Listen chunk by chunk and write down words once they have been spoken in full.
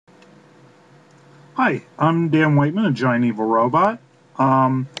Hi, I'm Dan Whiteman, a giant evil robot.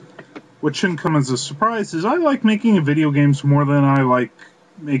 What shouldn't come as a surprise is I like making video games more than I like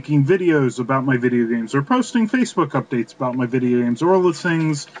making videos about my video games or posting Facebook updates about my video games or all the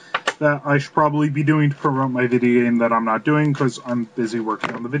things that I should probably be doing to promote my video game that I'm not doing because I'm busy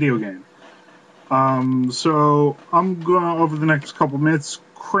working on the video game. So I'm gonna, over the next couple minutes,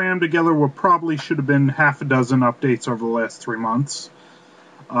 cram together what probably should have been half a dozen updates over the last 3 months.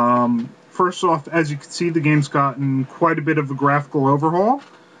 First off, as you can see, the game's gotten quite a bit of a graphical overhaul.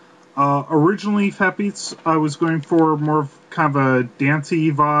 Originally, FAT BEETS, I was going for more of kind of a dancey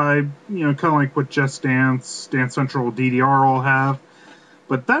vibe, kind of like what Just Dance, Dance Central, DDR all have.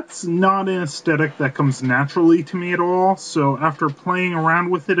 But that's not an aesthetic that comes naturally to me at all, so after playing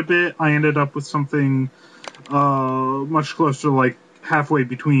around with it a bit, I ended up with something much closer to like halfway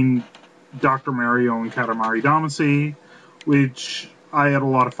between Dr. Mario and Katamari Damacy, which I had a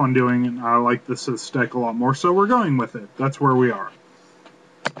lot of fun doing, and I like this aesthetic a lot more, so we're going with it. That's where we are.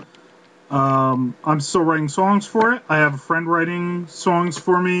 I'm still writing songs for it. I have a friend writing songs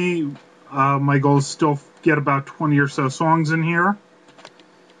for me. My goal is still get about 20 or so songs in here.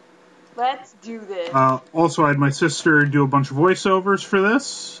 Let's do this. Also, I had my sister do a bunch of voiceovers for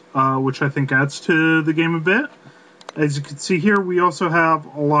this, which I think adds to the game a bit. As you can see here, we also have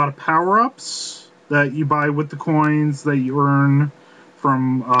a lot of power-ups that you buy with the coins that you earn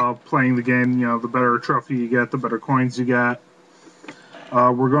from playing the game. The better trophy you get, the better coins you get.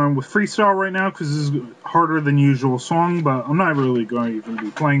 We're going with freestyle right now because this is a harder than usual song, but I'm not really going to even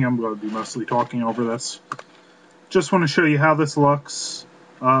be playing. I'm going to be mostly talking over this. Just want to show you how this looks.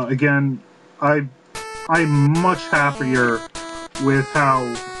 Again, I'm much happier with how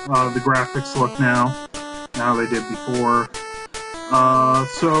the graphics look now they did before.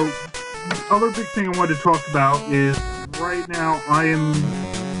 So, the other big thing I wanted to talk about is right now I am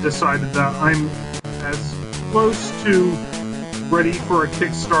decided that I'm as close to ready for a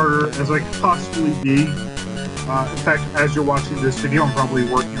Kickstarter as I could possibly be. In fact, as you're watching this video, I'm probably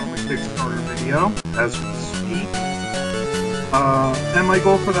working on the Kickstarter video as we speak. And my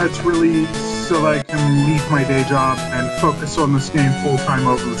goal for that's really so that I can leave my day job and focus on this game full-time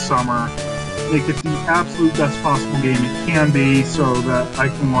over the summer. Make it the absolute best possible game it can be so that I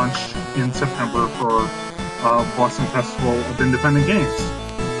can launch in September for Boston Festival of Independent Games.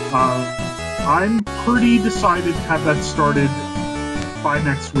 I'm pretty decided to have that started by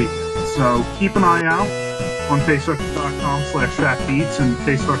next week. So keep an eye out on facebook.com/fatbeets and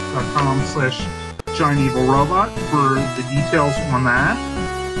facebook.com/giantevilrobot for the details on that.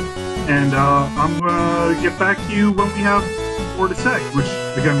 And I'm going to get back to you when we have more to say, which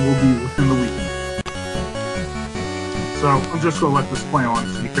again will be within the week. So I'm just going to let this play on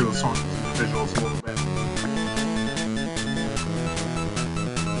so you hear the song and the visuals a little bit.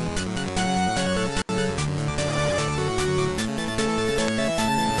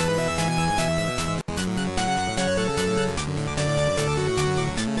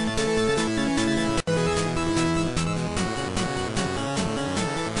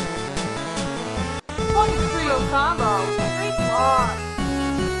 Combo. Great loss.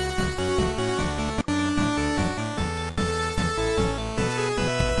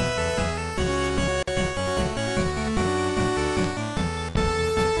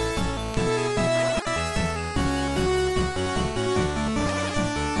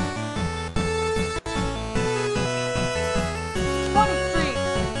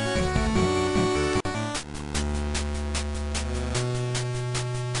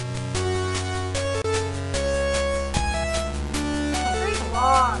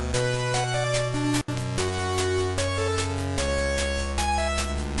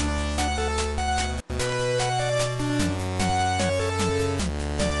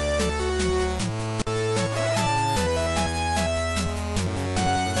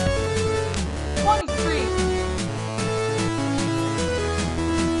 City Street.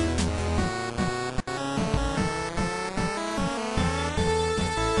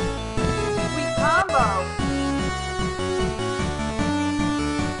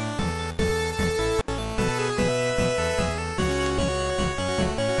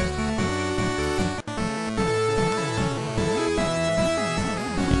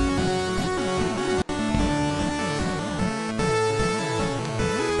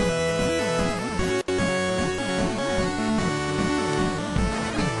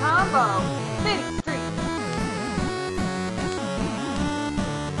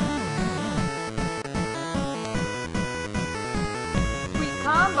 Sweet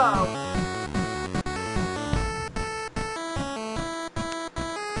combo.